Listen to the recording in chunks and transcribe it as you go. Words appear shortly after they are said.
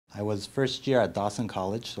I was first year at Dawson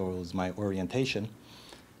College, so it was my orientation.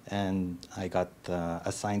 And I got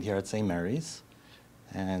assigned here at St. Mary's.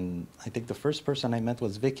 And I think the first person I met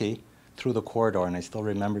was Vicki through the corridor, and I still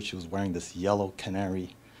remember she was wearing this yellow canary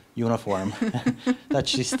uniform that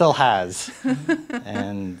she still has.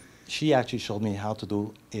 And she actually showed me how to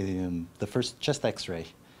do the first chest x-ray.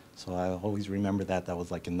 So I always remember that. That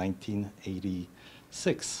was like in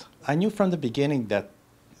 1986. I knew from the beginning that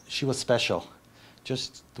she was special.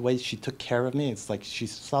 Just the way she took care of me, it's like she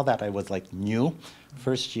saw that I was like new,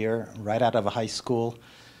 first year, right out of high school,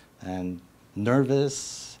 and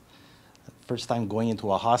nervous, first time going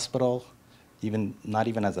into a hospital, not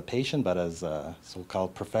even as a patient, but as a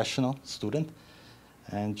so-called professional student.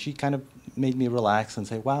 And she kind of made me relax and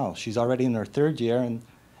say, wow, she's already in her third year,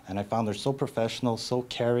 and I found her so professional, so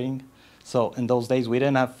caring. So in those days, we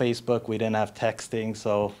didn't have Facebook, we didn't have texting,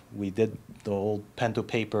 so we did the old pen to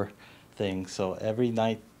paper thing. So every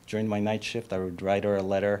night during my night shift, I would write her a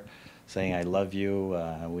letter saying, I love you,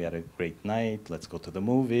 we had a great night, let's go to the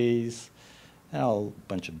movies, and a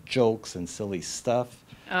bunch of jokes and silly stuff.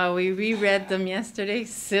 We reread them yesterday.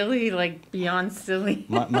 Silly, like beyond silly.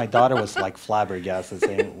 My daughter was like flabbergasted,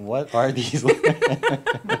 saying, what are these?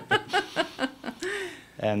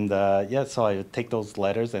 And yeah, so I would take those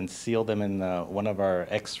letters and seal them in one of our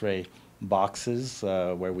x-ray boxes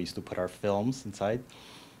where we used to put our films inside.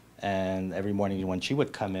 And every morning when she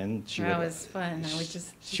would come in, that was fun.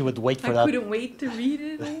 She would wait for I that. couldn't wait to read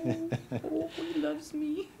it. Oh, he loves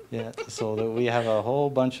me. Yeah, so we have a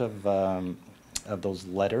whole bunch of those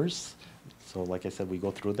letters. So like I said, we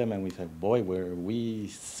go through them and we say, boy, were we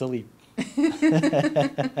silly.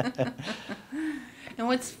 And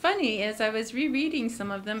what's funny is I was rereading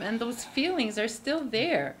some of them, and those feelings are still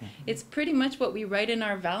there. Mm-hmm. It's pretty much what we write in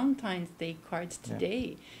our Valentine's Day cards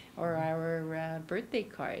today, or our birthday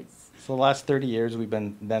cards. So the last 30 years,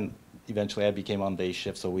 then eventually I became on day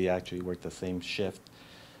shift, so we actually worked the same shift.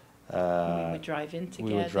 We would drive in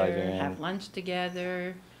together, have lunch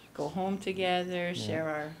together, go home together, share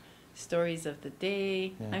our stories of the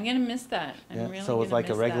day. Yeah. I'm going to miss that. I'm really so it was like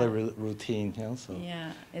a regular routine. You know, so.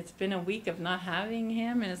 Yeah, it's been a week of not having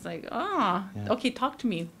him, and it's like, okay, talk to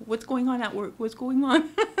me. What's going on at work? What's going on?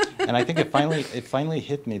 And I think it finally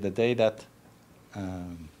hit me the day that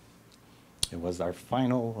it was our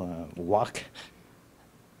final walk.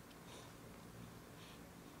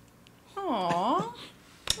 Aww.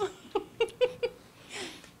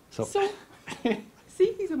 So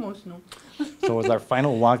see, he's emotional. So it was our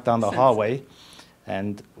final walk down the hallway,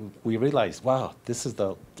 and we realized, wow, this is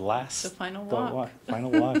the final walk.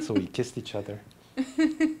 Final walk. So we kissed each other,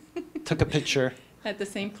 took a picture. At the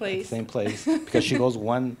same place. At the same place, because she goes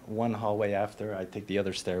one hallway after, I take the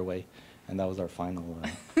other stairway, and that was our final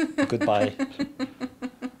goodbye.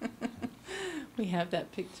 We have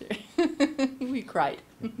that picture. We cried.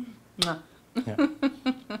 Yeah.